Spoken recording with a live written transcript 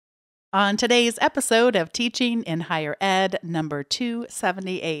On today's episode of Teaching in Higher Ed, number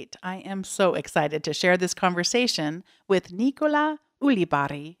 278, I am so excited to share this conversation with Nicola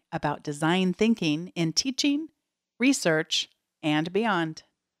Ulibarri about design thinking in teaching, research, and beyond.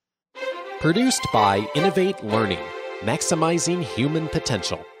 Produced by Innovate Learning, maximizing human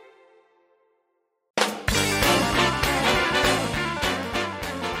potential.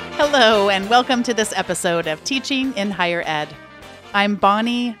 Hello, and welcome to this episode of Teaching in Higher Ed. I'm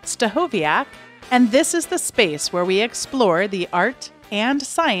Bonnie Stachowiak, and this is the space where we explore the art and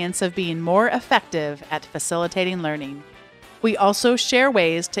science of being more effective at facilitating learning. We also share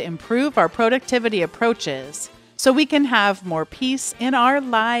ways to improve our productivity approaches so we can have more peace in our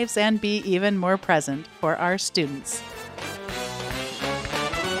lives and be even more present for our students.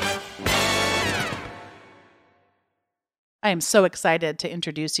 I am so excited to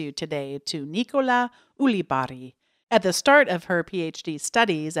introduce you today to Nicola Ulibarri. At the start of her PhD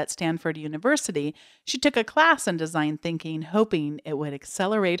studies at Stanford University, she took a class in design thinking, hoping it would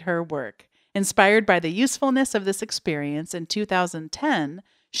accelerate her work. Inspired by the usefulness of this experience, in 2010,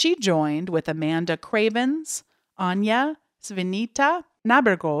 she joined with Amanda Cravens, Anya Svinita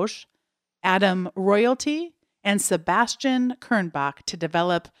Nabergoj, Adam Royalty, and Sebastian Kernbach to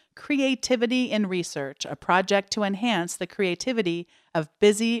develop Creativity in Research, a project to enhance the creativity of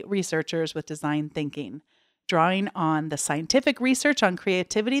busy researchers with design thinking. Drawing on the scientific research on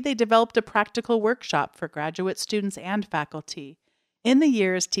creativity, they developed a practical workshop for graduate students and faculty. In the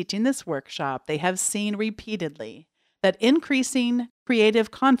years teaching this workshop, they have seen repeatedly that increasing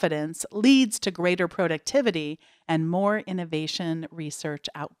creative confidence leads to greater productivity and more innovation research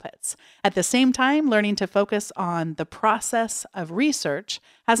outputs. At the same time, learning to focus on the process of research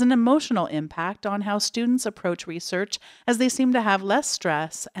has an emotional impact on how students approach research, as they seem to have less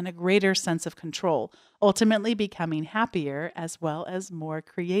stress and a greater sense of control, ultimately becoming happier as well as more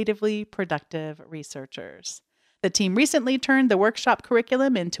creatively productive researchers. The team recently turned the workshop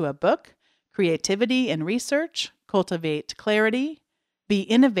curriculum into a book, Creativity in Research, Cultivate Clarity, Be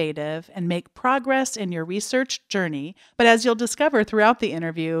Innovative, and Make Progress in Your Research Journey. But as you'll discover throughout the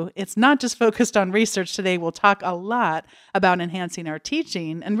interview, it's not just focused on research today. We'll talk a lot about enhancing our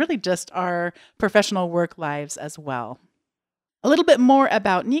teaching and really just our professional work lives as well. A little bit more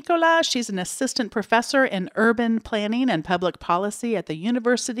about Nicola. She's an assistant professor in urban planning and public policy at the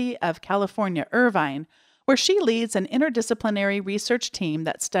University of California, Irvine, where she leads an interdisciplinary research team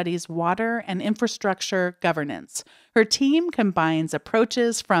that studies water and infrastructure governance. Her team combines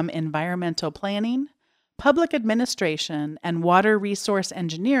approaches from environmental planning, public administration, and water resource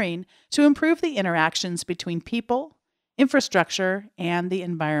engineering to improve the interactions between people, infrastructure, and the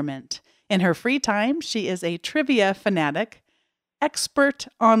environment. In her free time, she is a trivia fanatic, expert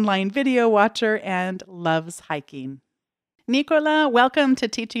online video watcher, and loves hiking. Nicola, welcome to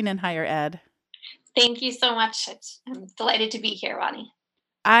Teaching in Higher Ed. Thank you so much. I'm delighted to be here, Ronnie.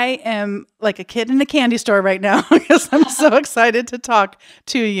 I am like a kid in a candy store right now because I'm so excited to talk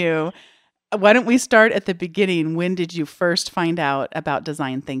to you. Why don't we start at the beginning? When did you first find out about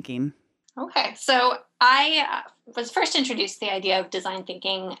design thinking? Okay, so I was first introduced to the idea of design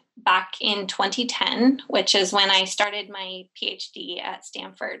thinking back in 2010, which is when I started my PhD at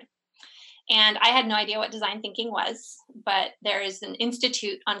Stanford. And I had no idea what design thinking was, but there is an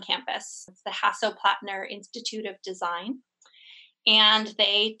institute on campus. It's the Hasso-Plattner Institute of Design. And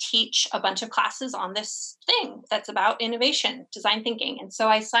they teach a bunch of classes on this thing that's about innovation, design thinking. And so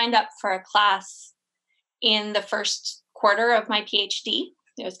I signed up for a class in the first quarter of my PhD.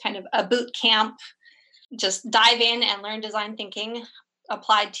 It was kind of a boot camp, just dive in and learn design thinking,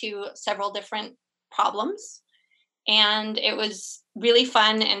 applied to several different problems. And it was really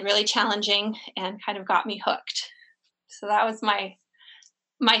fun and really challenging and kind of got me hooked. So that was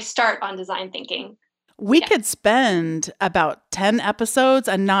my start on design thinking. We could spend about 10 episodes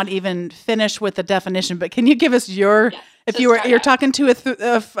and not even finish with the definition, but can you give us your, if you're talking to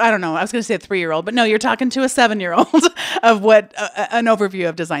I don't know, I was going to say a 3-year-old, but no, you're talking to a 7-year-old of what, an overview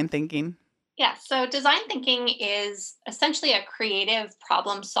of design thinking. Yeah, so design thinking is essentially a creative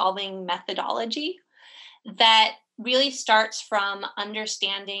problem-solving methodology that really starts from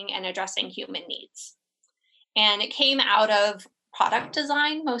understanding and addressing human needs. And it came out of product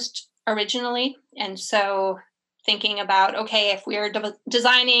design most originally. And so thinking about, okay, if we're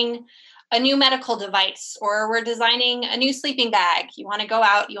designing a new medical device or we're designing a new sleeping bag, you want to go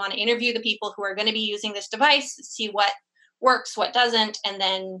out, you want to interview the people who are going to be using this device, see what works, what doesn't, and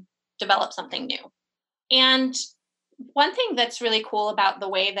then develop something new. And one thing that's really cool about the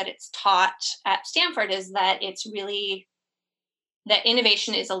way that it's taught at Stanford is that that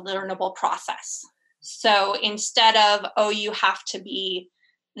innovation is a learnable process. So instead of, you have to be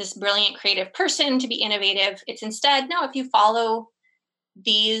this brilliant creative person to be innovative. It's instead, no, if you follow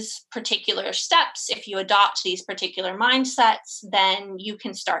these particular steps, if you adopt these particular mindsets, then you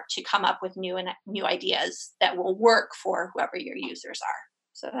can start to come up with new ideas that will work for whoever your users are.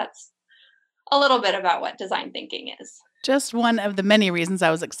 So that's a little bit about what design thinking is. Just one of the many reasons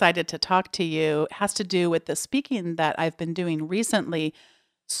I was excited to talk to you has to do with the speaking that I've been doing recently.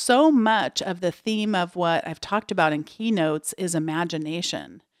 So much of the theme of what I've talked about in keynotes is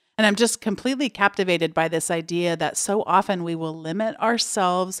imagination. And I'm just completely captivated by this idea that so often we will limit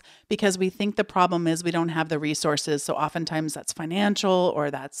ourselves because we think the problem is we don't have the resources. So oftentimes that's financial,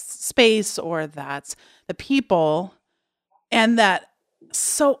 or that's space, or that's the people. And that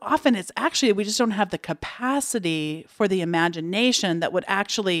so often it's actually we just don't have the capacity for the imagination that would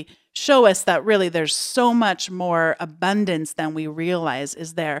actually show us that really there's so much more abundance than we realize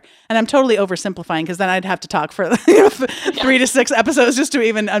is there. And I'm totally oversimplifying because then I'd have to talk for 3 to 6 episodes just to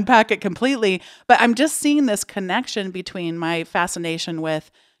even unpack it completely. But I'm just seeing this connection between my fascination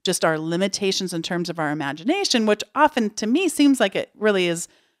with just our limitations in terms of our imagination, which often to me seems like it really is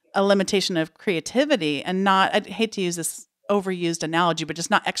a limitation of creativity and not, I'd hate to use this overused analogy, but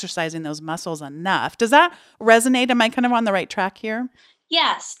just not exercising those muscles enough. Does that resonate? Am I kind of on the right track here?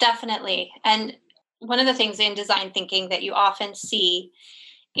 Yes, definitely. And one of the things in design thinking that you often see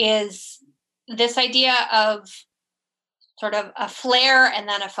is this idea of sort of a flare and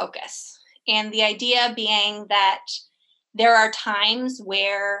then a focus. And the idea being that there are times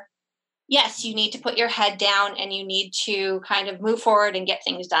where, yes, you need to put your head down and you need to kind of move forward and get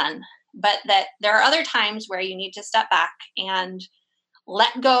things done. But that there are other times where you need to step back and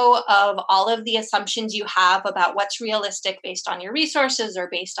let go of all of the assumptions you have about what's realistic based on your resources or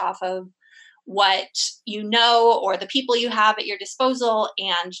based off of what you know or the people you have at your disposal,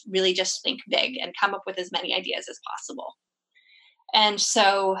 and really just think big and come up with as many ideas as possible. And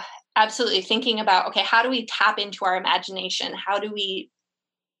so absolutely thinking about, okay, how do we tap into our imagination? How do we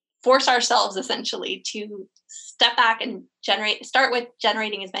force ourselves essentially to step back and start with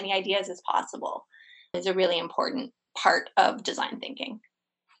generating as many ideas as possible is a really important part of design thinking.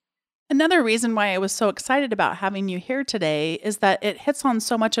 Another reason why I was so excited about having you here today is that it hits on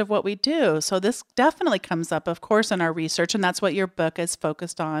so much of what we do. So this definitely comes up, of course, in our research, and that's what your book is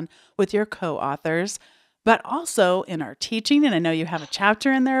focused on with your co-authors, but also in our teaching. And I know you have a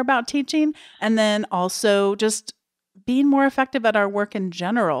chapter in there about teaching, and then also just being more effective at our work in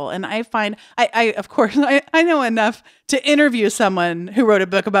general. And I find, of course, I know enough to interview someone who wrote a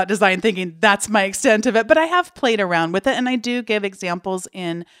book about design thinking. That's my extent of it. But I have played around with it. And I do give examples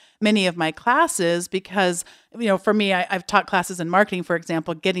in many of my classes because, for me, I've taught classes in marketing, for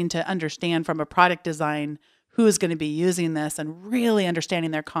example, getting to understand from a product design who is going to be using this and really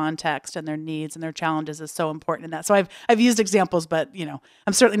understanding their context and their needs and their challenges is so important in that. So I've used examples, but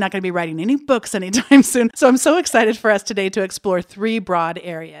I'm certainly not going to be writing any books anytime soon. So I'm so excited for us today to explore 3 broad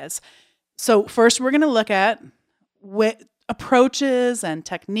areas. So first, we're going to look at approaches and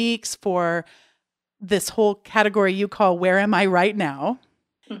techniques for this whole category you call "Where Am I Right Now?"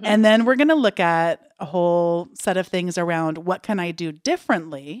 Mm-hmm. And then we're going to look at a whole set of things around what can I do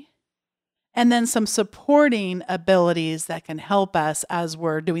differently, and then some supporting abilities that can help us as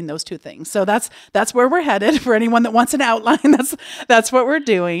we're doing those 2 things. So that's where we're headed for anyone that wants an outline. That's what we're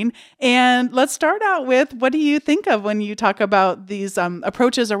doing. And let's start out with, what do you think of when you talk about these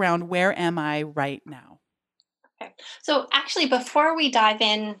approaches around where am I right now? Okay. So actually, before we dive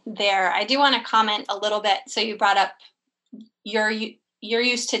in there, I do want to comment a little bit. So you brought up you're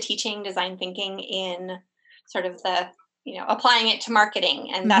used to teaching design thinking in sort of the, applying it to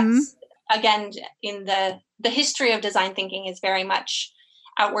marketing. And that's, again, in the history of design thinking is very much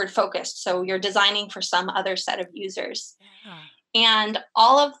outward focused. So you're designing for some other set of users. Yeah. And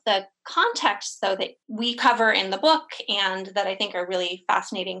all of the contexts, though, that we cover in the book and that I think are really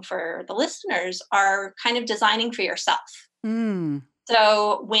fascinating for the listeners are kind of designing for yourself. Mm.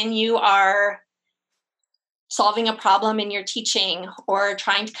 So when you are solving a problem in your teaching or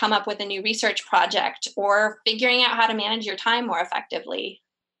trying to come up with a new research project or figuring out how to manage your time more effectively,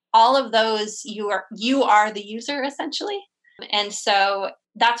 all of those, you are the user essentially. And so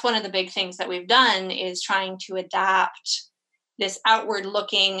that's one of the big things that we've done is trying to adapt this outward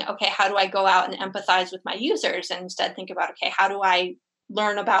looking, okay, how do I go out and empathize with my users, and instead think about, okay, how do I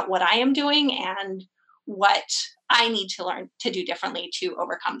learn about what I am doing and what I need to learn to do differently to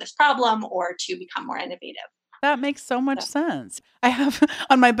overcome this problem or to become more innovative. That makes so much sense. I have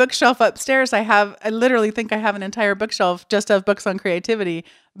on my bookshelf upstairs, I literally think I have an entire bookshelf just of books on creativity,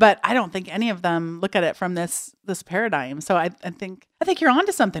 but I don't think any of them look at it from this paradigm. So I think you're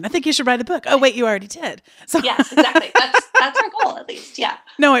onto something. I think you should write a book. Oh, wait, you already did. So Yes, exactly. That's our goal, at least. Yeah.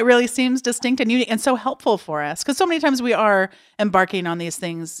 No, it really seems distinct and unique and so helpful for us, because so many times we are embarking on these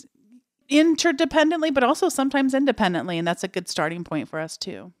things interdependently, but also sometimes independently. And that's a good starting point for us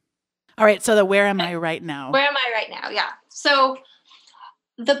too. All right. So where am I right now? Where am I right now? Yeah. So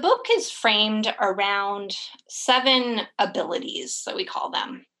the book is framed around 7 abilities, so we call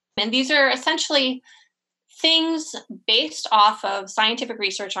them. And these are essentially things based off of scientific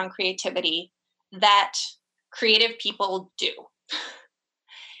research on creativity that creative people do.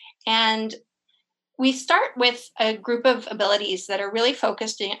 And we start with a group of abilities that are really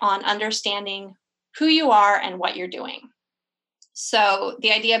focused on understanding who you are and what you're doing. So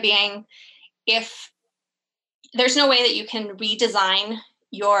the idea being, if there's no way that you can redesign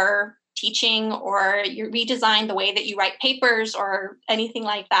your teaching or you redesign the way that you write papers or anything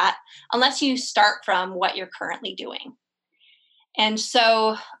like that, unless you start from what you're currently doing. And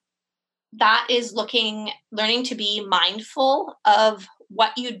so that is learning to be mindful of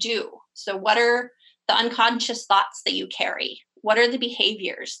what you do. So what are the unconscious thoughts that you carry? What are the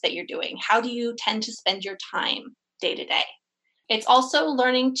behaviors that you're doing? How do you tend to spend your time day to day? It's also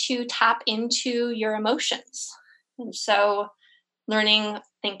learning to tap into your emotions. And so turning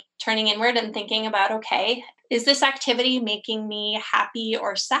inward and thinking about, okay, is this activity making me happy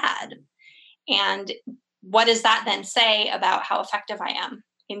or sad? And what does that then say about how effective I am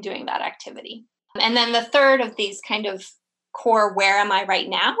in doing that activity? And then the third of these kind of core where am I right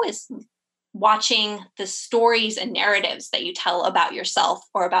now is watching the stories and narratives that you tell about yourself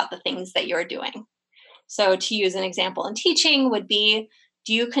or about the things that you're doing. So to use an example in teaching would be,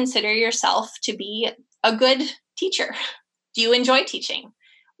 do you consider yourself to be a good teacher? Do you enjoy teaching?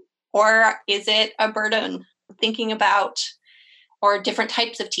 Or is it a burden thinking about, or different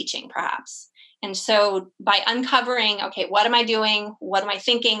types of teaching perhaps? And so by uncovering, okay, what am I doing? What am I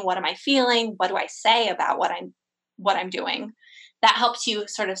thinking? What am I feeling? What do I say about what I'm doing? That helps you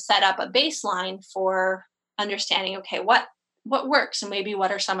sort of set up a baseline for understanding, okay, what works, and maybe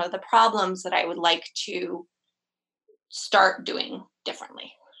what are some of the problems that I would like to start doing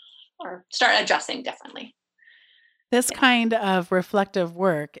differently or start addressing differently. This kind of reflective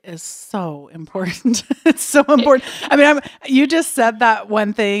work is so important. It's so important. I mean, you just said that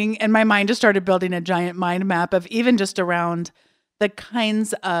one thing and my mind just started building a giant mind map of even just around the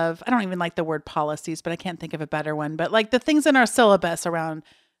kinds of, I don't even like the word policies, but I can't think of a better one, but like the things in our syllabus around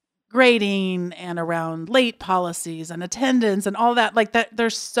grading and around late policies and attendance and all that, like that,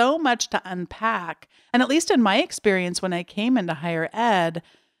 there's so much to unpack. And at least in my experience, when I came into higher ed,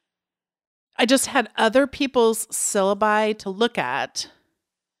 I just had other people's syllabi to look at,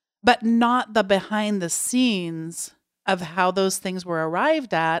 but not the behind the scenes of how those things were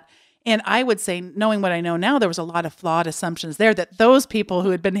arrived at. And I would say, knowing what I know now, there was a lot of flawed assumptions there that those people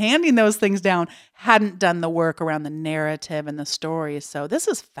who had been handing those things down hadn't done the work around the narrative and the stories. So this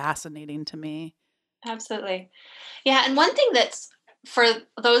is fascinating to me. Absolutely. Yeah. And one thing that's, for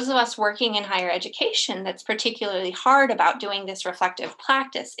those of us working in higher education, that's particularly hard about doing this reflective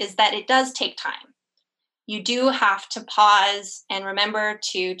practice is that it does take time. You do have to pause and remember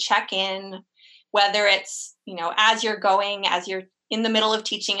to check in, whether it's, as you're in the middle of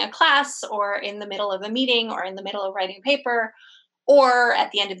teaching a class or in the middle of a meeting or in the middle of writing a paper or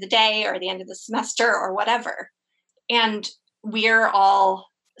at the end of the day or the end of the semester or whatever. And we're all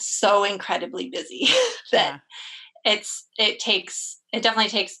so incredibly busy that it definitely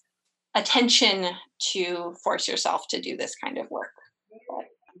takes attention to force yourself to do this kind of work.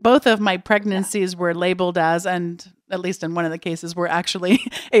 Both of my pregnancies were labeled as, and at least in one of the cases, were actually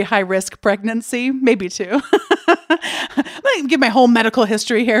a high-risk pregnancy, maybe two. Let me give my whole medical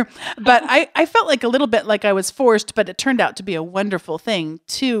history here. But I felt like a little bit like I was forced, but it turned out to be a wonderful thing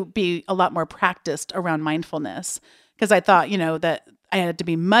to be a lot more practiced around mindfulness. Because I thought, that I had to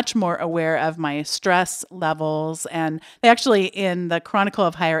be much more aware of my stress levels. And they actually, in the Chronicle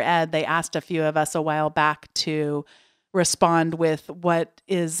of Higher Ed, they asked a few of us a while back to respond with what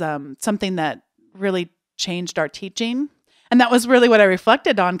is something that really changed our teaching. And that was really what I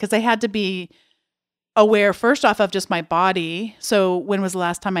reflected on, because I had to be aware first off of just my body. So when was the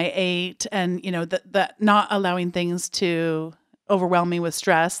last time I ate, and, that not allowing things to overwhelm me with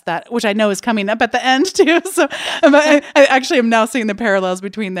stress, which I know is coming up at the end too. So I actually am now seeing the parallels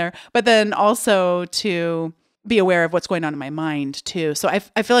between there, but then also to be aware of what's going on in my mind too. So I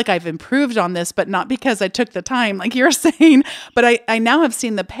feel like I've improved on this, but not because I took the time, like you're saying, but I now have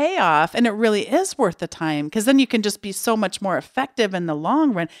seen the payoff, and it really is worth the time, because then you can just be so much more effective in the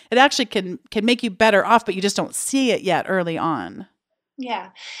long run. It actually can make you better off, but you just don't see it yet early on. Yeah.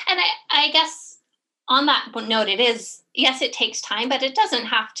 And I guess on that note, it is, yes, it takes time, but it doesn't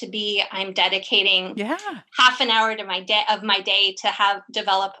have to be I'm dedicating half an hour to my day to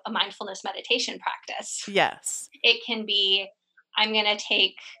develop a mindfulness meditation practice. Yes. It can be, I'm going to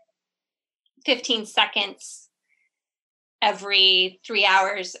take 15 seconds every 3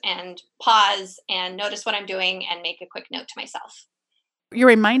 hours and pause and notice what I'm doing and make a quick note to myself. You're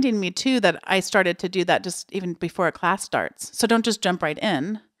reminding me too that I started to do that just even before a class starts. So don't just jump right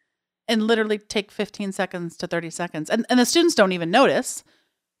in, and literally take 15 seconds to 30 seconds. And the students don't even notice,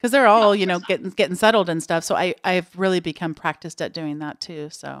 because they're all, getting settled and stuff. So I've really become practiced at doing that too.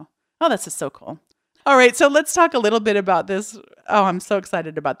 So, that's just so cool. All right. So let's talk a little bit about this. Oh, I'm so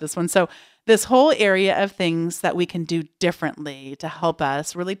excited about this one. So this whole area of things that we can do differently to help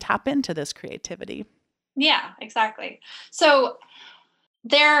us really tap into this creativity. Yeah, exactly. So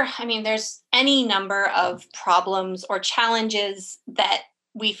there's any number of problems or challenges that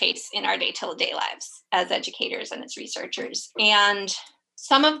we face in our day-to-day lives as educators and as researchers. And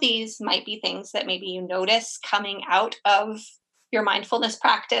some of these might be things that maybe you notice coming out of your mindfulness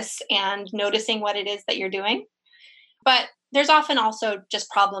practice and noticing what it is that you're doing. But there's often also just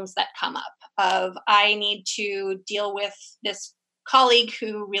problems that come up of, I need to deal with this colleague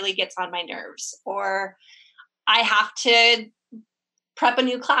who really gets on my nerves, or I have to prep a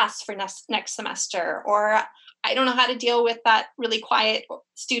new class for next semester, or I don't know how to deal with that really quiet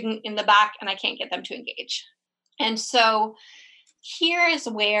student in the back and I can't get them to engage. And so here is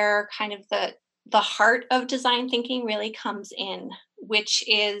where kind of the heart of design thinking really comes in, which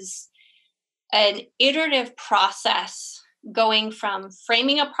is an iterative process going from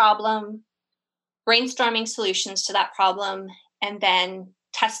framing a problem, brainstorming solutions to that problem, and then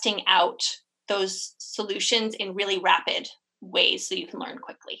testing out those solutions in really rapid ways so you can learn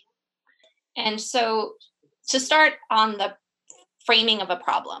quickly. And so to start on the framing of a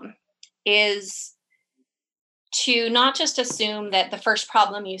problem is to not just assume that the first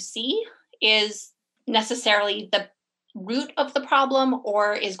problem you see is necessarily the root of the problem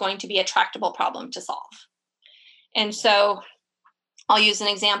or is going to be a tractable problem to solve. And so I'll use an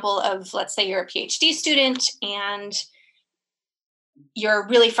example of, let's say you're a PhD student and you're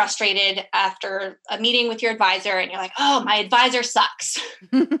really frustrated after a meeting with your advisor and you're like, oh, my advisor sucks.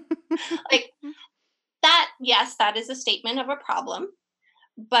 Like that, yes, that is a statement of a problem,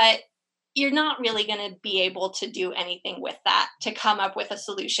 but you're not really going to be able to do anything with that to come up with a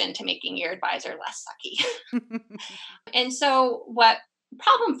solution to making your advisor less sucky. And so what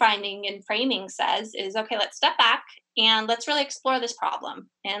problem finding and framing says is, okay, let's step back and let's really explore this problem.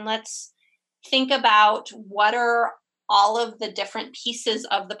 And let's think about what are all of the different pieces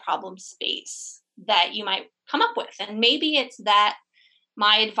of the problem space that you might come up with. And maybe it's that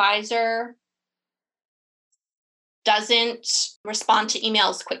my advisor doesn't respond to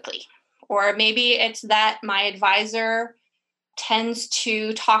emails quickly. Or maybe it's that my advisor tends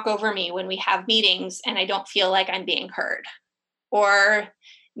to talk over me when we have meetings and I don't feel like I'm being heard. Or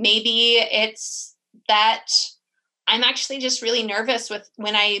maybe it's that I'm actually just really nervous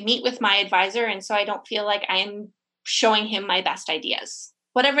when I meet with my advisor, and so I don't feel like I'm showing him my best ideas,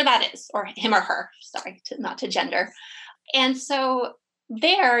 whatever that is, or him or her, sorry, not to gender. And so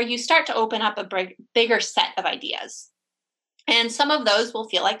there you start to open up a bigger set of ideas. And some of those will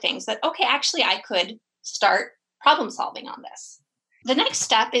feel like things that, okay, actually I could start problem solving on this. The next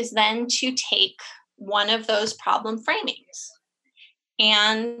step is then to take one of those problem framings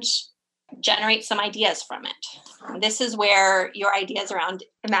and generate some ideas from it. And this is where your ideas around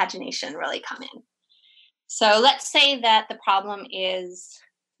imagination really come in. So let's say that the problem is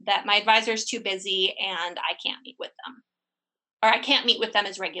that my advisor is too busy and I can't meet with them, or I can't meet with them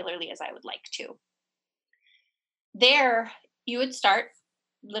as regularly as I would like to. There, you would start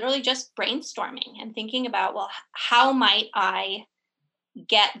literally just brainstorming and thinking about, well, how might I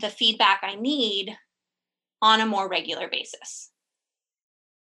get the feedback I need on a more regular basis?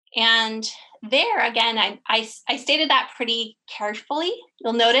 And there, again, I stated that pretty carefully.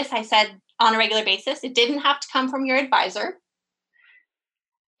 You'll notice I said on a regular basis. It didn't have to come from your advisor.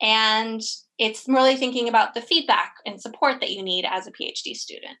 And it's really thinking about the feedback and support that you need as a PhD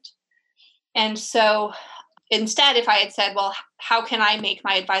student. And so instead, if I had said, well, how can I make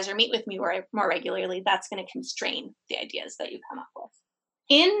my advisor meet with me more regularly? That's going to constrain the ideas that you come up with.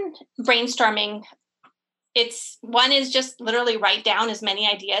 In brainstorming, one is just literally write down as many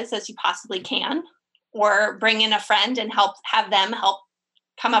ideas as you possibly can. or bring in a friend and have them help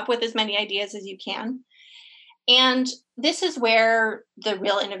come up with as many ideas as you can. And this is where the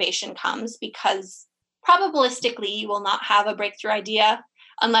real innovation comes, because probabilistically, you will not have a breakthrough idea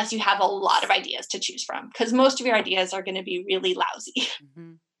unless you have a lot of ideas to choose from, because most of your ideas are going to be really lousy.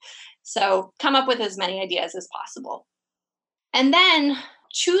 Mm-hmm. So come up with as many ideas as possible. And then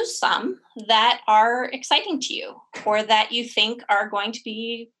choose some that are exciting to you or that you think are going to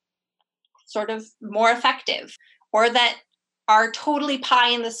be sort of more effective, or that are totally pie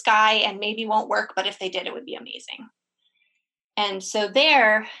in the sky and maybe won't work, but if they did, it would be amazing. And so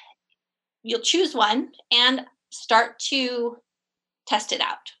there, you'll choose one and start to test it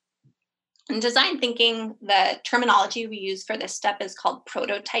out. In design thinking, the terminology we use for this step is called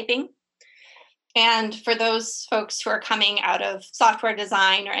prototyping. And for those folks who are coming out of software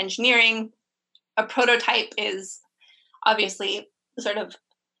design or engineering, a prototype is obviously sort of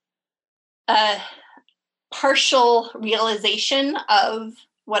a partial realization of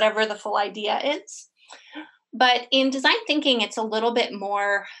whatever the full idea is. But in design thinking, it's a little bit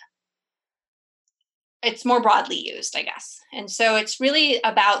more, it's more broadly used, I guess. And so it's really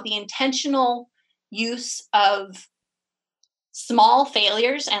about the intentional use of small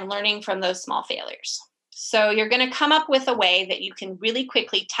failures and learning from those small failures. So you're going to come up with a way that you can really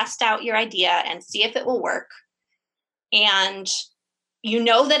quickly test out your idea and see if it will work. And you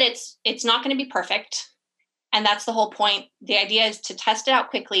know that it's not going to be perfect. And that's the whole point. The idea is to test it out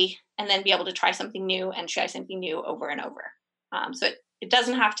quickly and then be able to try something new and try something new over and over. So it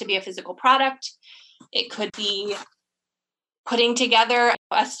doesn't have to be a physical product. It could be putting together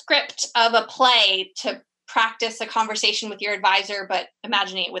a script of a play to practice a conversation with your advisor, but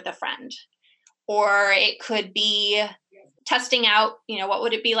imagining it with a friend. Or it could be testing out, what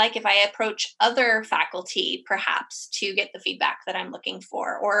would it be like if I approach other faculty, perhaps, to get the feedback that I'm looking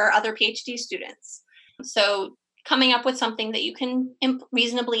for, or other PhD students. So coming up with something that you can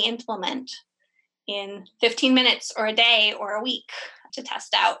reasonably implement in 15 minutes or a day or a week to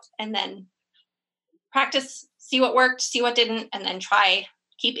test out, and then practice, see what worked, see what didn't, and then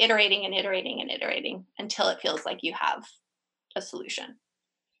keep iterating and iterating and iterating until it feels like you have a solution.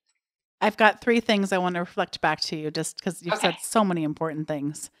 I've got 3 things I want to reflect back to you, just because you've said so many important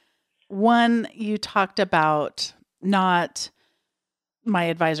things. One, you talked about not my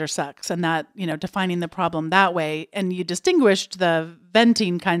advisor sucks, and that, defining the problem that way. And you distinguished the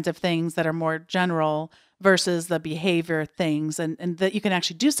venting kinds of things that are more general versus the behavior things and that you can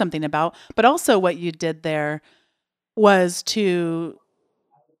actually do something about. But also what you did there was to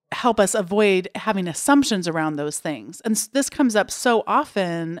help us avoid having assumptions around those things. And this comes up so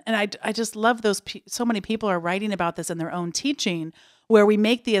often. And I just love so many people are writing about this in their own teaching, where we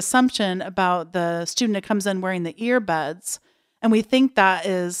make the assumption about the student that comes in wearing the earbuds. And we think that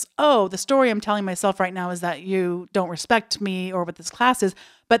is, the story I'm telling myself right now is that you don't respect me or what this class is,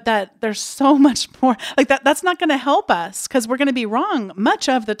 but that there's so much more like that. That's not going to help us, because we're going to be wrong much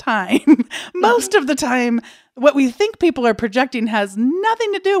of the time. Most of the time, what we think people are projecting has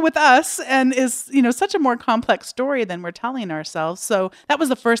nothing to do with us and is, such a more complex story than we're telling ourselves. So that was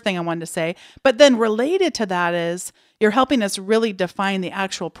the first thing I wanted to say. But then related to that is you're helping us really define the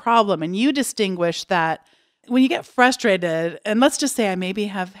actual problem. And you distinguish that when you get frustrated, and let's just say I maybe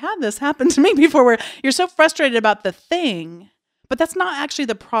have had this happen to me before, where you're so frustrated about the thing, but that's not actually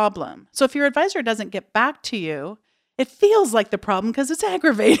the problem. So if your advisor doesn't get back to you, it feels like the problem because it's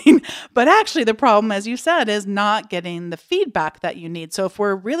aggravating. But actually the problem, as you said, is not getting the feedback that you need. So if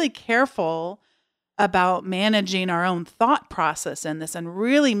we're really careful about managing our own thought process in this and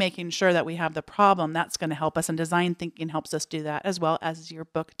really making sure that we have the problem, that's going to help us. And design thinking helps us do that, as well as your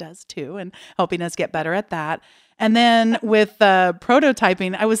book does too, and helping us get better at that. And then with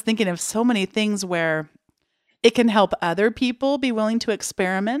prototyping, I was thinking of so many things where it can help other people be willing to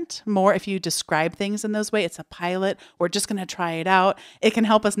experiment more if you describe things in those ways. It's a pilot. We're just going to try it out. It can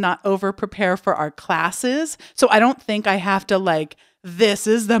help us not over-prepare for our classes. So I don't think I have to this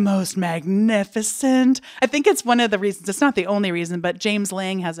is the most magnificent. I think it's one of the reasons, it's not the only reason, but James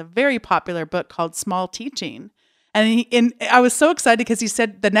Lang has a very popular book called Small Teaching. And I was so excited because he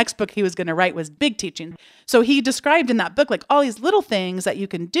said the next book he was going to write was Big Teaching. So he described in that book all these little things that you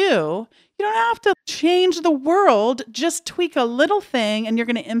can do. You don't have to change the world, just tweak a little thing and you're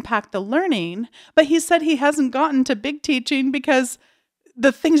going to impact the learning. But he said he hasn't gotten to Big Teaching because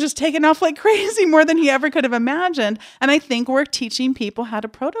the thing's just taken off like crazy, more than he ever could have imagined. And I think we're teaching people how to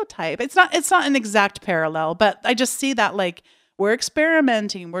prototype. It's not an exact parallel, but I just see that we're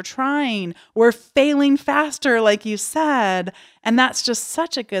experimenting, we're trying, we're failing faster, like you said. And that's just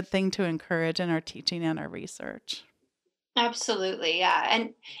such a good thing to encourage in our teaching and our research. Absolutely, yeah.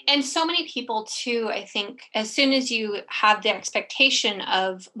 And so many people too, I think as soon as you have the expectation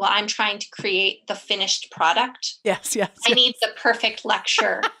of, well, I'm trying to create the finished product, Yes, yes, I need yes. the perfect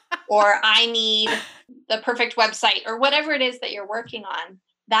lecture, or I need the perfect website, or whatever it is that you're working on,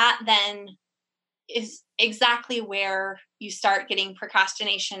 that then is exactly where you start getting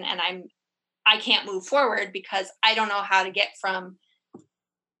procrastination, and I can't move forward because I don't know how to get from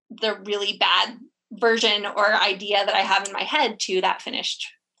the really bad version or idea that I have in my head to that finished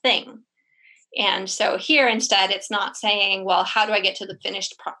thing. And so here instead, it's not saying, well, how do I get to the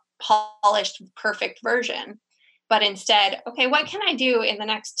finished, polished, perfect version? But instead, okay, what can I do in the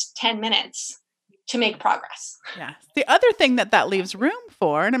next 10 minutes to make progress? Yeah. The other thing that leaves room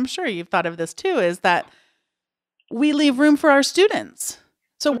for, and I'm sure you've thought of this too, is that we leave room for our students.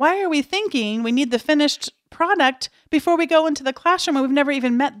 So why are we thinking we need the finished product before we go into the classroom and we've never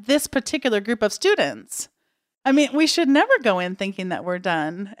even met this particular group of students? I mean, we should never go in thinking that we're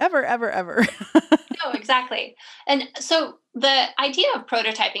done. Ever, ever, ever. No, exactly. And so the idea of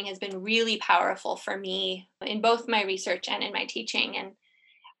prototyping has been really powerful for me in both my research and in my teaching. And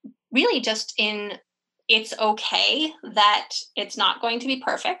really just in it's okay that it's not going to be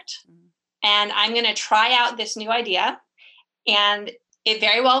perfect. And I'm going to try out this new idea. And it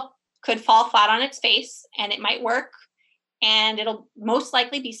very well could fall flat on its face and it might work. And it'll most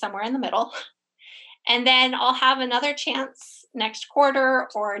likely be somewhere in the middle. And then I'll have another chance next quarter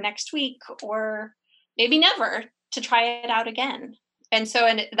or next week or maybe never to try it out again. And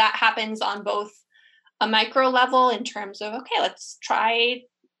that happens on both a micro level in terms of, okay, let's try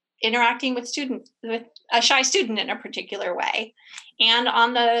interacting with a shy student in a particular way. And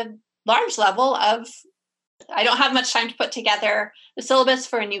on the large level of, I don't have much time to put together the syllabus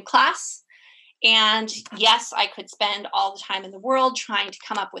for a new class. And yes, I could spend all the time in the world trying to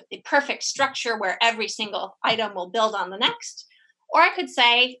come up with the perfect structure where every single item will build on the next. Or I could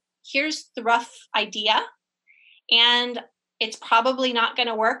say, here's the rough idea, and it's probably not going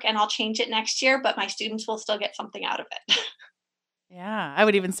to work, and I'll change it next year, but my students will still get something out of it. Yeah. I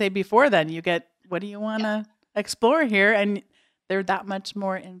would even say before then, you get, what do you want to explore here? And they're that much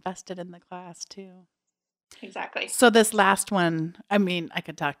more invested in the class too. Exactly. So this last one, I mean, I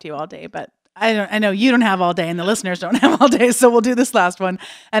could talk to you all day, but I know you don't have all day and the listeners don't have all day. So we'll do this last one.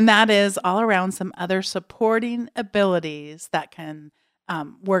 And that is all around some other supporting abilities that can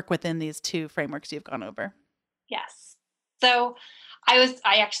work within these two frameworks you've gone over. Yes. So I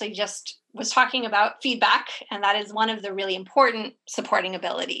actually just was talking about feedback, and that is one of the really important supporting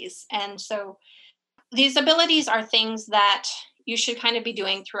abilities. And so these abilities are things that you should kind of be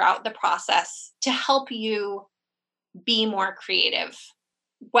doing throughout the process to help you be more creative.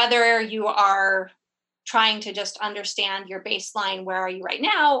 Whether you are trying to just understand your baseline, where are you right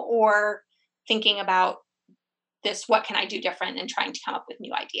now, or thinking about this, what can I do different, and trying to come up with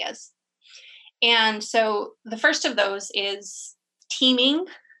new ideas. And so the first of those is teaming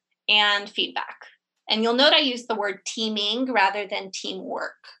and feedback. And you'll note I use the word teaming rather than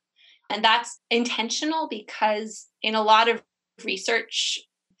teamwork. And that's intentional because in a lot of research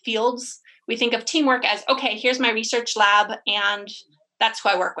fields, we think of teamwork as, okay, here's my research lab and that's who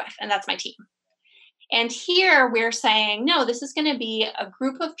I work with and that's my team. And here we're saying, no, this is going to be a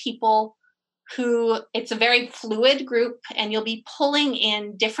group of people who it's a very fluid group, and you'll be pulling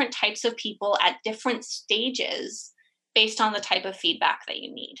in different types of people at different stages based on the type of feedback that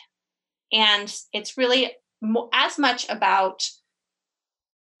you need. And it's really as much about,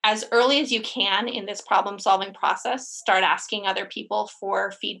 as early as you can in this problem solving process, start asking other people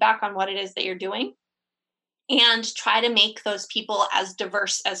for feedback on what it is that you're doing, and try to make those people as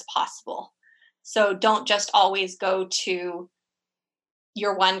diverse as possible. So don't just always go to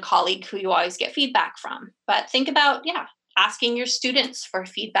your one colleague who you always get feedback from, but think about, asking your students for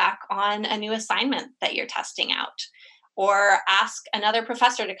feedback on a new assignment that you're testing out, or ask another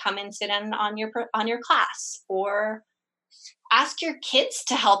professor to come and sit in on your class, or ask your kids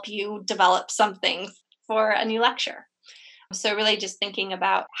to help you develop something for a new lecture. So really just thinking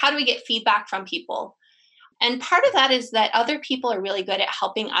about, how do we get feedback from people? And part of that is that other people are really good at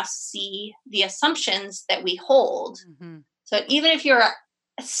helping us see the assumptions that we hold. Mm-hmm. So even if you're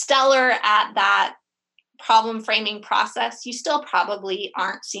stellar at that problem framing process, you still probably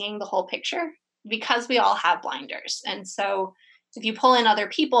aren't seeing the whole picture because we all have blinders. And so if you pull in other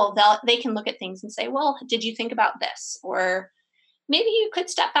people, they can look at things and say, well, did you think about this? Or maybe you could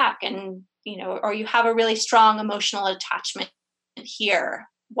step back and, or you have a really strong emotional attachment here.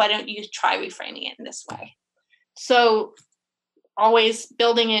 Why don't you try reframing it in this way? So always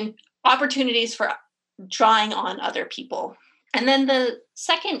building in opportunities for drawing on other people. And then the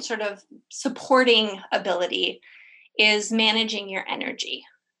second sort of supporting ability is managing your energy.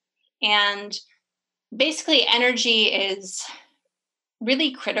 And basically, energy is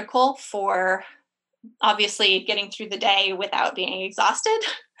really critical for obviously getting through the day without being exhausted.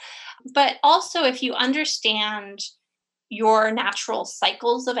 But also, if you understand your natural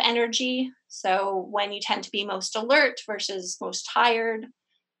cycles of energy, so when you tend to be most alert versus most tired,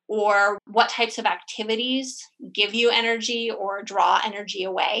 or what types of activities give you energy or draw energy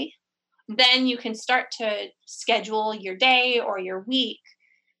away, then you can start to schedule your day or your week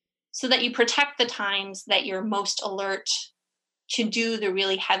so that you protect the times that you're most alert to do the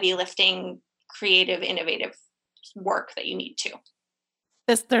really heavy lifting, creative, innovative work that you need to.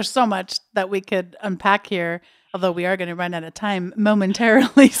 There's so much that we could unpack here, although we are going to run out of time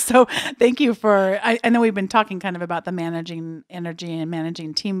momentarily. So thank you for, I know we've been talking kind of about the managing energy and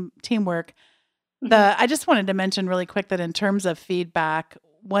managing teamwork. I just wanted to mention really quick that in terms of feedback,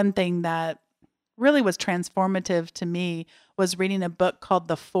 one thing that really was transformative to me was reading a book called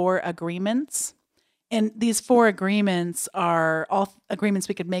The 4 Agreements. And these 4 agreements are all agreements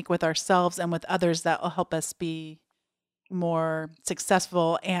we could make with ourselves and with others that will help us be more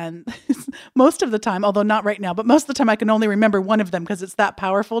successful. And most of the time, although not right now, but most of the time I can only remember one of them because it's that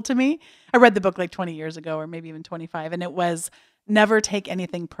powerful to me. I read the book like 20 years ago or maybe even 25, and it was never take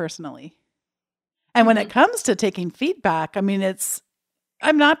anything personally. And when it comes to taking feedback, I mean,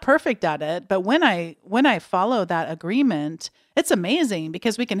 I'm not perfect at it, but when I follow that agreement, it's amazing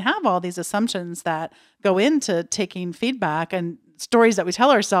because we can have all these assumptions that go into taking feedback and stories that we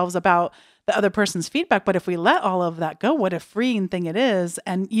tell ourselves about the other person's feedback. But if we let all of that go, what a freeing thing it is.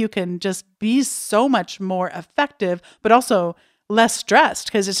 And you can just be so much more effective, but also less stressed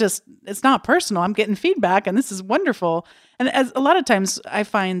because it's not personal. I'm getting feedback and this is wonderful. And as a lot of times I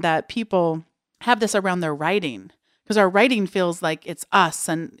find that people have this around their writing because our writing feels like it's us.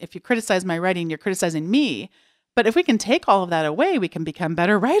 And if you criticize my writing, you're criticizing me. But if we can take all of that away, we can become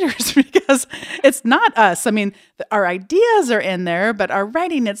better writers because it's not us. I mean, our ideas are in there, but our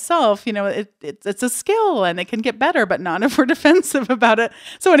writing itself, it's a skill and it can get better, but not if we're defensive about it.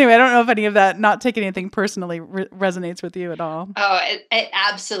 So anyway, I don't know if any of that, not taking anything personally, resonates with you at all. Oh, it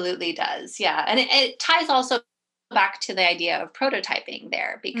absolutely does. Yeah. And it ties also back to the idea of prototyping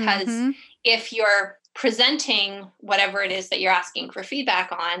there, because if you're presenting whatever it is that you're asking for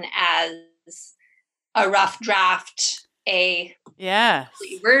feedback on as a rough draft, a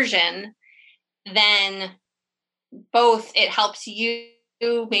complete version, then both it helps you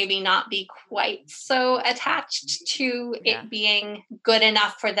maybe not be quite so attached to it being good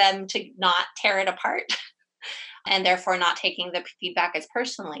enough for them to not tear it apart and therefore not taking the feedback as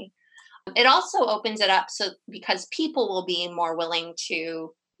personally. It also opens it up so because people will be more willing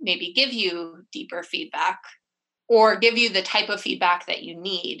to maybe give you deeper feedback or give you the type of feedback that you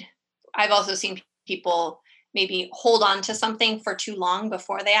need. I've also seen people maybe hold on to something for too long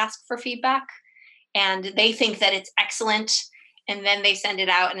before they ask for feedback, and they think that it's excellent, and then they send it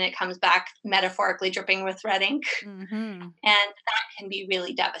out and it comes back metaphorically dripping with red ink. And that can be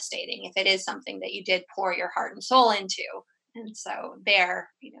really devastating if it is something that you did pour your heart and soul into. And so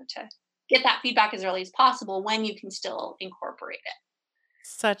to get that feedback as early as possible when you can still incorporate it.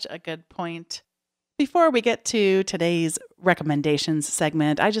 Such a good point. Before we get to today's recommendations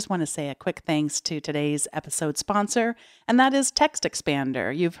segment, I just want to say a quick thanks to today's episode sponsor, and that is Text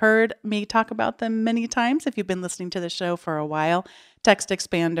Expander. You've heard me talk about them many times if you've been listening to the show for a while. Text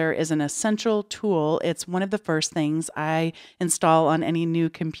Expander is an essential tool. It's one of the first things I install on any new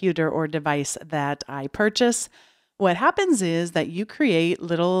computer or device that I purchase. What happens is that you create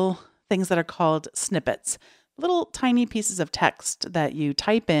little things that are called snippets, little tiny pieces of text that you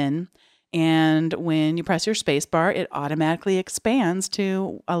type in. And when you press your space bar, it automatically expands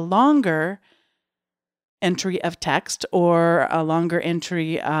to a longer entry of text or a longer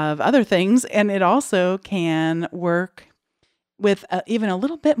entry of other things. And it also can work with even a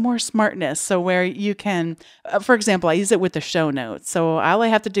little bit more smartness. So where you can, for example, I use it with the show notes. So all I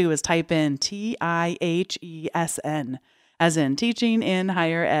have to do is type in TIHESN, as in Teaching in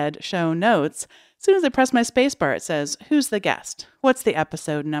Higher Ed Show Notes. As soon as I press my spacebar, it says, who's the guest? What's the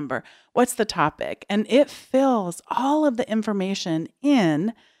episode number? What's the topic? And it fills all of the information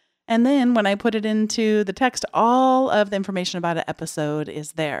in. And then when I put it into the text, all of the information about an episode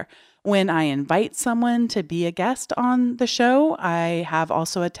is there. When I invite someone to be a guest on the show, I have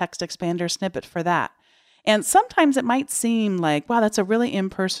also a Text Expander snippet for that. And sometimes it might seem like, wow, that's a really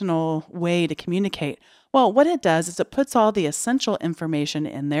impersonal way to communicate. Well, what it does is it puts all the essential information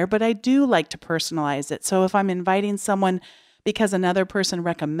in there, but I do like to personalize it. So if I'm inviting someone because another person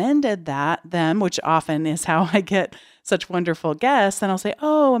recommended them, which often is how I get such wonderful guests. And I'll say,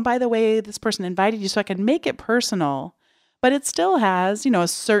 oh, and by the way, this person invited you, so I can make it personal. But it still has, a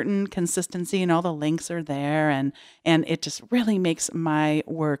certain consistency, and all the links are there, and it just really makes my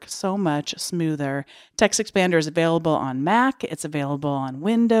work so much smoother. TextExpander is available on Mac. It's available on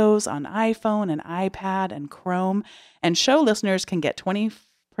Windows, on iPhone and iPad and Chrome. And show listeners can get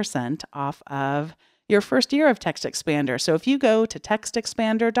 20% off of your first year of TextExpander. So if you go to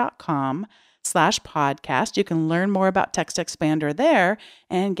textexpander.com/podcast, you can learn more about TextExpander there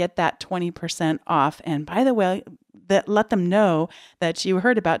and get that 20% off. And by the way, let them know that you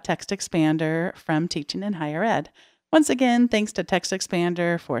heard about TextExpander from Teaching in Higher Ed. Once again, thanks to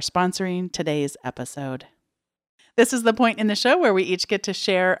TextExpander for sponsoring today's episode. This is the point in the show where we each get to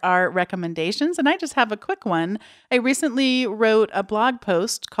share our recommendations, and I just have a quick one. I recently wrote a blog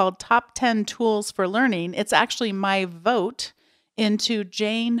post called Top 10 Tools for Learning. It's actually my vote into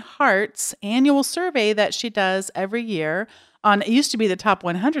Jane Hart's annual survey that she does every year. It used to be the top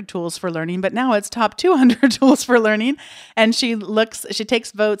 100 tools for learning, but now it's top 200 tools for learning. And she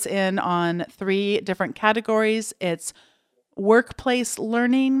takes votes in on 3 different categories. It's workplace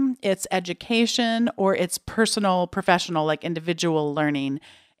learning, it's education, or it's personal, professional, like individual learning.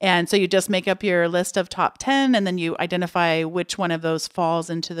 And so you just make up your list of top 10, and then you identify which one of those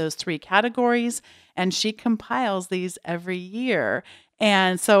falls into those 3 categories. And she compiles these every year.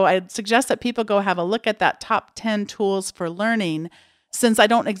 And so I'd suggest that people go have a look at that top 10 tools for learning. Since I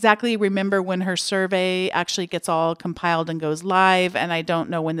don't exactly remember when her survey actually gets all compiled and goes live, and I don't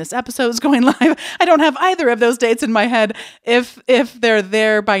know when this episode is going live, I don't have either of those dates in my head. If they're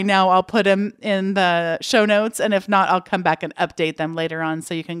there by now, I'll put them in the show notes, and if not, I'll come back and update them later on,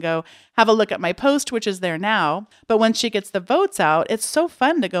 so you can go have a look at my post, which is there now. But when she gets the votes out, it's so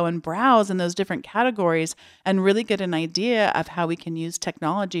fun to go and browse in those different categories and really get an idea of how we can use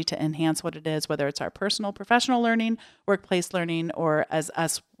technology to enhance what it is, whether it's our personal, professional learning, workplace learning, or as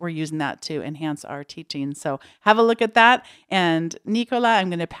us, we're using that to enhance our teaching. So have a look at that. And Nicola, I'm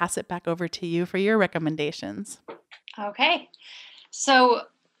going to pass it back over to you for your recommendations. Okay. So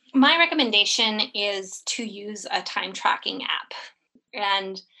my recommendation is to use a time tracking app.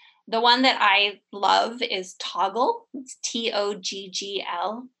 And the one that I love is Toggl. It's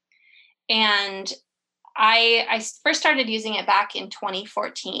Toggl. And I first started using it back in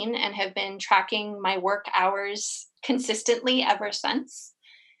 2014 and have been tracking my work hours consistently ever since.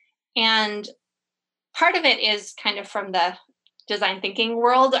 And part of it is kind of from the design thinking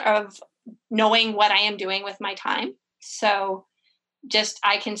world of knowing what I am doing with my time. So just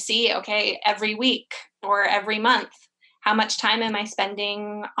I can see, okay, every week or every month, how much time am I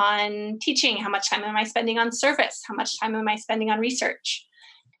spending on teaching? How much time am I spending on service? How much time am I spending on research?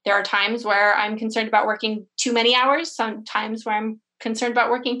 There are times where I'm concerned about working too many hours, sometimes where I'm concerned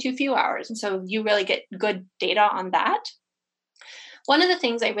about working too few hours. And so you really get good data on that. One of the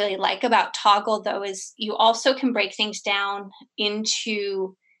things I really like about Toggl, though, is you also can break things down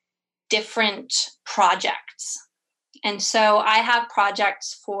into different projects. And so I have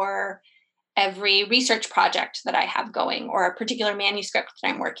projects for every research project that I have going, or a particular manuscript that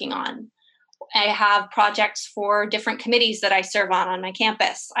I'm working on. I have projects for different committees that I serve on my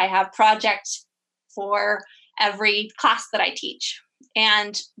campus. I have projects for every class that I teach.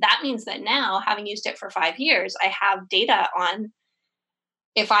 And that means that now, having used it for 5 years, I have data on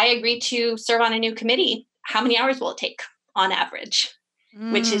if I agree to serve on a new committee, how many hours will it take on average,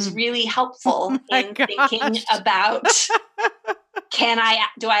 which is really helpful in thinking about,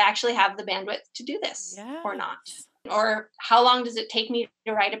 do I actually have the bandwidth to do this or not? Or how long does it take me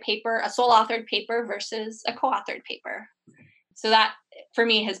to write a paper, a sole authored paper versus a co-authored paper? So that for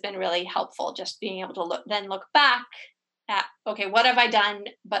me has been really helpful, just being able to look back at, okay, what have I done,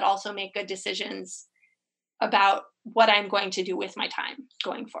 but also make good decisions about what I'm going to do with my time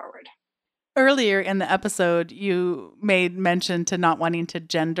going forward. Earlier in the episode, you made mention to not wanting to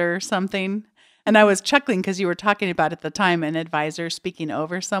gender something. And I was chuckling because you were talking about at the time an advisor speaking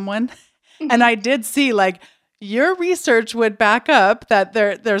over someone. And I did see your research would back up that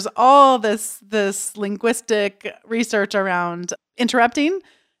there's all this linguistic research around interrupting.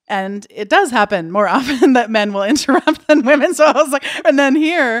 And it does happen more often that men will interrupt than women. So I was like, and then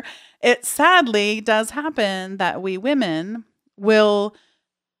here, it sadly does happen that we women will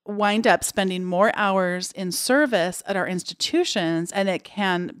wind up spending more hours in service at our institutions. And it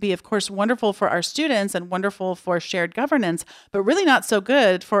can be, of course, wonderful for our students and wonderful for shared governance, but really not so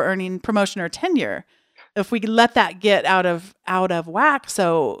good for earning promotion or tenure if we let that get out of whack.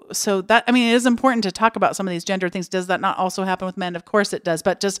 So that, I mean, it is important to talk about some of these gender things. Does that not also happen with men? Of course it does.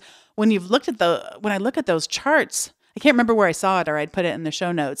 But just when I look at those charts, I can't remember where I saw it, or I'd put it in the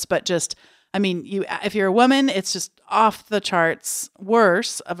show notes, but just, I mean, if you're a woman, it's just off the charts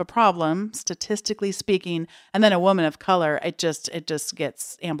worse of a problem, statistically speaking. And then a woman of color, it just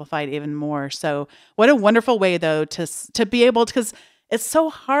gets amplified even more. So what a wonderful way, though, to be able to, because it's so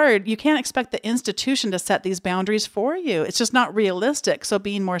hard. You can't expect the institution to set these boundaries for you. It's just not realistic. So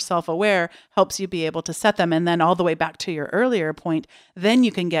being more self-aware helps you be able to set them. And then all the way back to your earlier point, then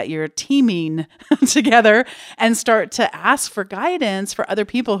you can get your teaming together and start to ask for guidance for other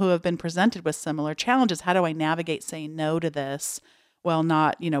people who have been presented with similar challenges. How do I navigate saying no to this while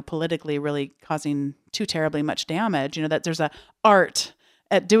not, politically really causing too terribly much damage? That there's a art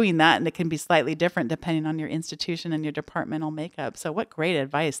at doing that, and it can be slightly different depending on your institution and your departmental makeup. So what great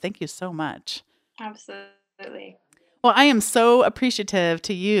advice. Thank you so much. Absolutely. Well, I am so appreciative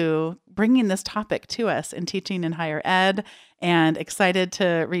to you bringing this topic to us in teaching in higher ed, and excited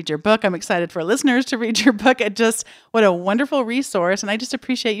to read your book. I'm excited for listeners to read your book. What a wonderful resource. And I just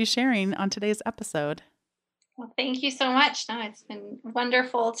appreciate you sharing on today's episode. Well, thank you so much. No, it's been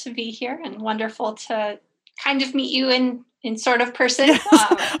wonderful to be here and wonderful to kind of meet you in sort of person. Yes.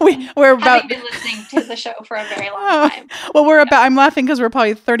 We're about been listening to the show for a very long time. Well, I'm laughing because we're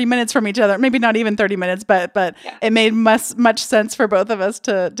probably 30 minutes from each other, maybe not even 30 minutes, but It made much sense for both of us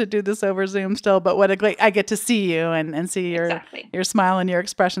to do this over Zoom still. But what a great, I get to see you and see your smile and your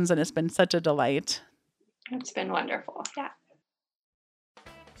expressions. And it's been such a delight. It's been wonderful. Yeah.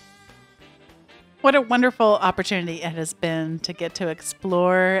 What a wonderful opportunity it has been to get to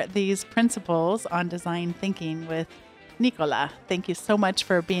explore these principles on design thinking with Nicola. Thank you so much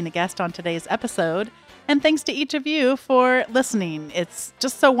for being a guest on today's episode. And thanks to each of you for listening. It's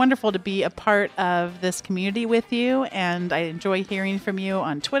just so wonderful to be a part of this community with you. And I enjoy hearing from you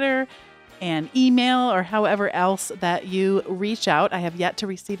on Twitter and email or however else that you reach out. I have yet to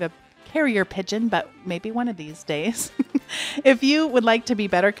receive a carrier pigeon, but maybe one of these days. If you would like to be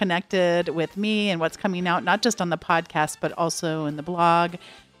better connected with me and what's coming out, not just on the podcast, but also in the blog,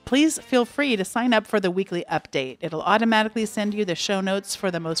 please feel free to sign up for the weekly update. It'll automatically send you the show notes for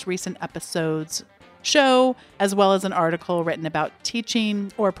the most recent episode's show, as well as an article written about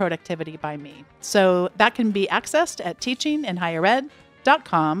teaching or productivity by me. So that can be accessed at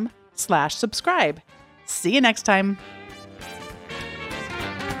teachinginhighered.com/subscribe. See you next time.